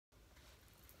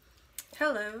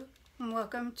Hello and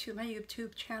welcome to my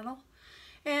YouTube channel.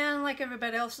 And like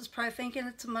everybody else is probably thinking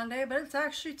it's a Monday, but it's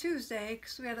actually Tuesday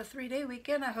because we had a 3-day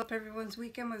weekend. I hope everyone's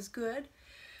weekend was good.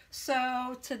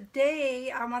 So today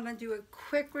I want to do a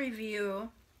quick review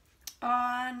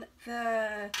on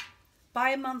the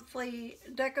bi-monthly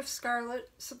Deck of Scarlet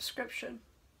subscription.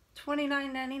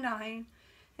 $29.99,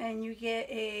 and you get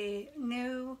a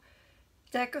new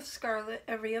Deck of Scarlet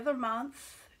every other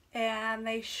month. And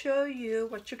they show you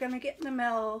what you're going to get in the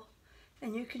mail,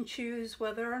 and you can choose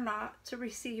whether or not to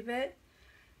receive it.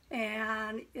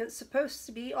 And it's supposed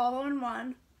to be all in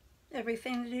one,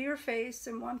 everything to do your face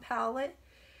in one palette.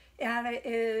 And it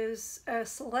is a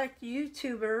select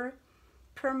YouTuber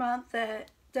per month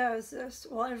that does this,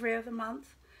 well, every other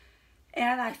month.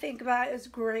 And I think that is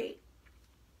great.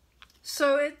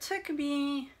 So it took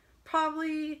me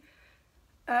probably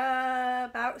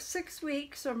about 6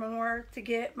 weeks or more to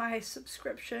get my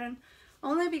subscription,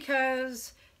 only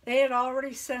because they had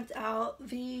already sent out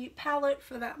the palette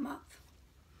for that month.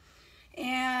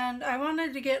 And I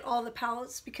wanted to get all the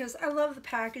palettes because I love the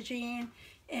packaging,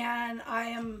 and I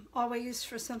am always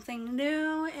for something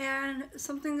new and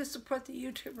something to support the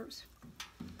YouTubers.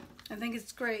 I think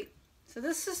it's great. So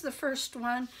this is the first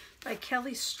one by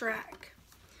Kelly Strack.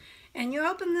 And you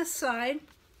open this side,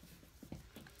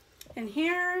 and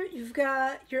here you've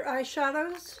got your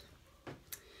eyeshadows,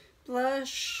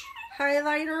 blush,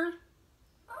 highlighter,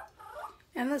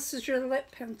 and this is your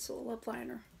lip pencil, lip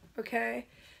liner, okay?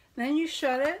 Then you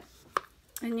shut it,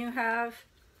 and you have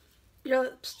your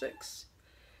lipsticks.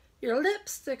 Your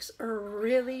lipsticks are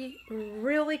really,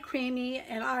 really creamy,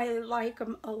 and I like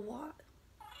them a lot.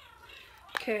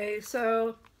 Okay,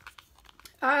 so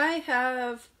I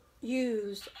have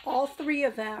used all three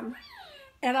of them,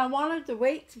 and I wanted to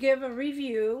wait to give a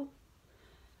review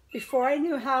before I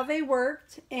knew how they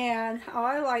worked and how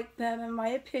I liked them, in my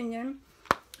opinion,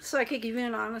 so I could give you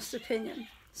an honest opinion.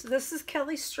 So this is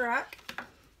Kelly Strack.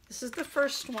 This is the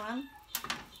first one.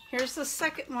 Here's the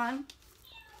second one,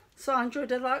 Sandra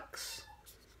Deluxe.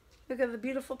 Look at the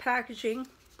beautiful packaging.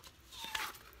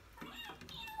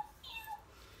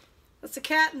 That's a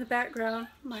cat in the background,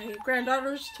 my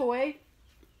granddaughter's toy.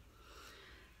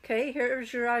 Okay,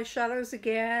 here's your eyeshadows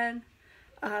again.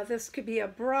 This could be a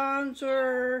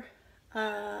bronzer.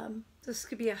 This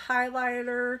could be a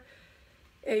highlighter.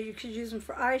 You could use them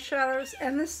for eyeshadows.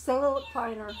 And this is a lip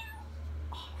liner.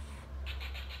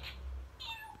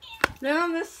 Then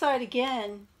on this side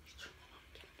again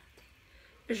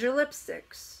is your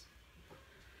lipsticks.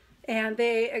 And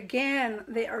they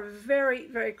are very,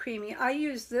 very creamy. I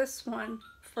use this one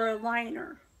for a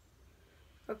liner.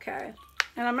 Okay.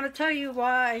 And I'm going to tell you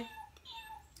why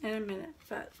in a minute,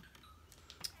 but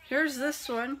here's this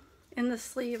one in the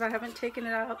sleeve. I haven't taken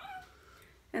it out.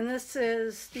 And this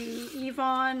is the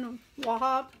Yvonne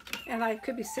Wahab, and I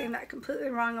could be saying that completely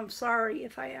wrong. I'm sorry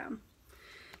if I am.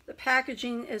 The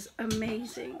packaging is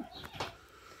amazing.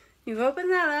 You open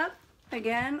that up,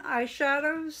 again,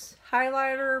 eyeshadows,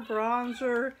 highlighter,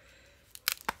 bronzer,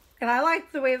 and I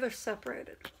like the way they're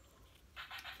separated.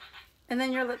 And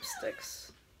then your lipsticks.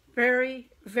 Very,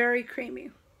 very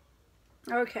creamy.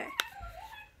 Okay,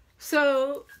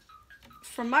 so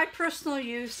for my personal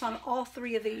use on all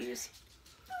three of these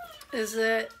is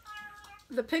that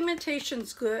the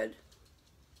pigmentation's good.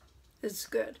 It's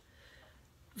good.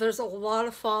 There's a lot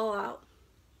of fallout,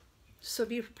 so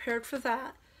be prepared for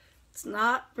that. It's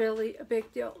not really a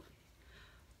big deal.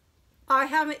 I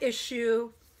have an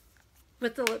issue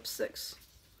with the lipsticks.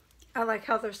 I like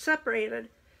how they're separated,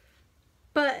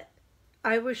 but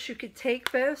I wish you could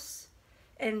take this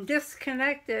and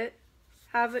disconnect it,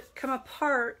 have it come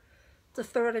apart to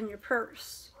throw it in your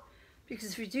purse.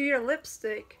 Because if you do your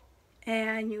lipstick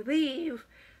and you leave,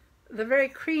 they're very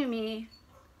creamy.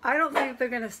 I don't think they're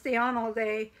going to stay on all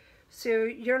day, so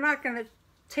you're not going to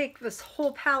take this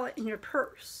whole palette in your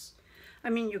purse. I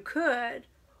mean, you could,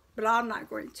 but I'm not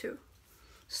going to.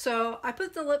 So I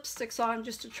put the lipsticks on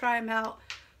just to try them out,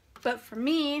 but for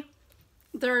me,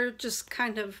 they're just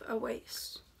kind of a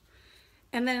waste.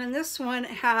 And then in this one,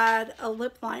 it had a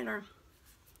lip liner.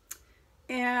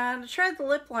 And I tried the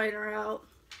lip liner out.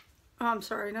 Oh, I'm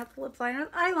sorry, not the lip liner,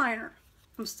 the eyeliner.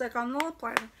 I'm stuck on the lip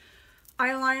liner.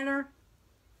 Eyeliner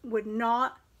would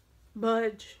not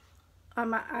budge on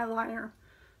my eyeliner,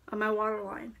 on my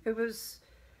waterline. It was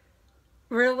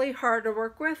really hard to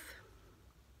work with,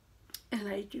 and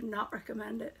I do not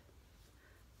recommend it.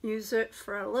 Use it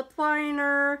for a lip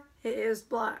liner. It is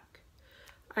black.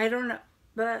 I don't know,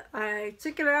 but I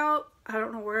took it out. I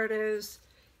don't know where it is.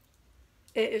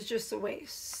 It is just a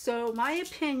waste. So my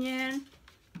opinion,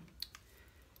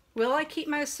 will I keep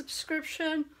my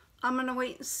subscription? I'm gonna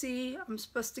wait and see. I'm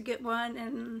supposed to get one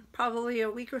in probably a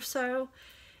week or so,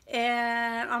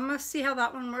 and I'm gonna see how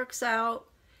that one works out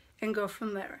and go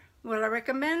from there. Would I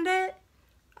recommend it?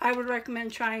 I would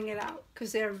recommend trying it out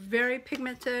because they're very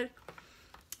pigmented.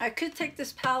 I could take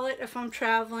this palette if I'm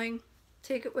traveling,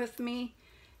 take it with me,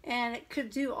 and it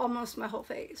could do almost my whole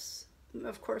face.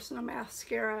 Of course, no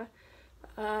mascara,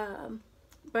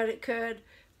 but it could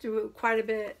do quite a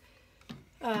bit.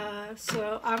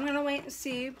 So I'm gonna wait and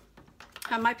see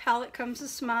how my palette comes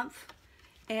this month,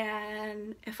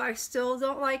 and if I still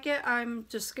don't like it, I'm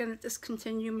just gonna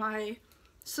discontinue my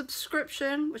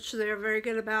subscription, which they're very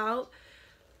good about.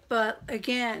 But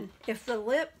again, if the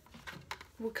lip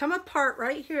will come apart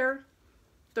right here,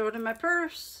 throw it in my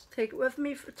purse, take it with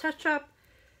me for touch-up,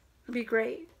 it'd be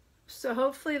great. So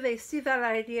hopefully they see that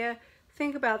idea,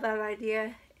 think about that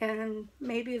idea, and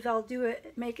maybe they'll do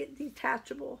it, make it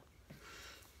detachable.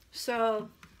 So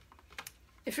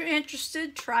if you're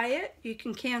interested, try it. You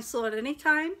can cancel at any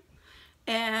time,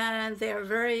 and they're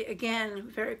very, again,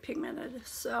 very pigmented.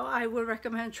 So I would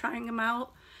recommend trying them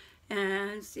out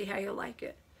and see how you like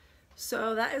it.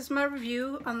 So that is my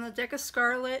review on the Deca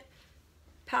Scarlet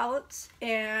palettes,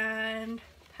 and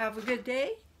have a good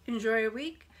day. Enjoy your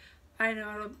week. I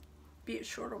know it'll be a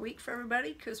shorter week for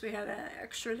everybody because we had an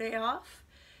extra day off.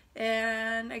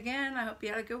 And again, I hope you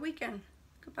had a good weekend.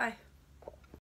 Goodbye.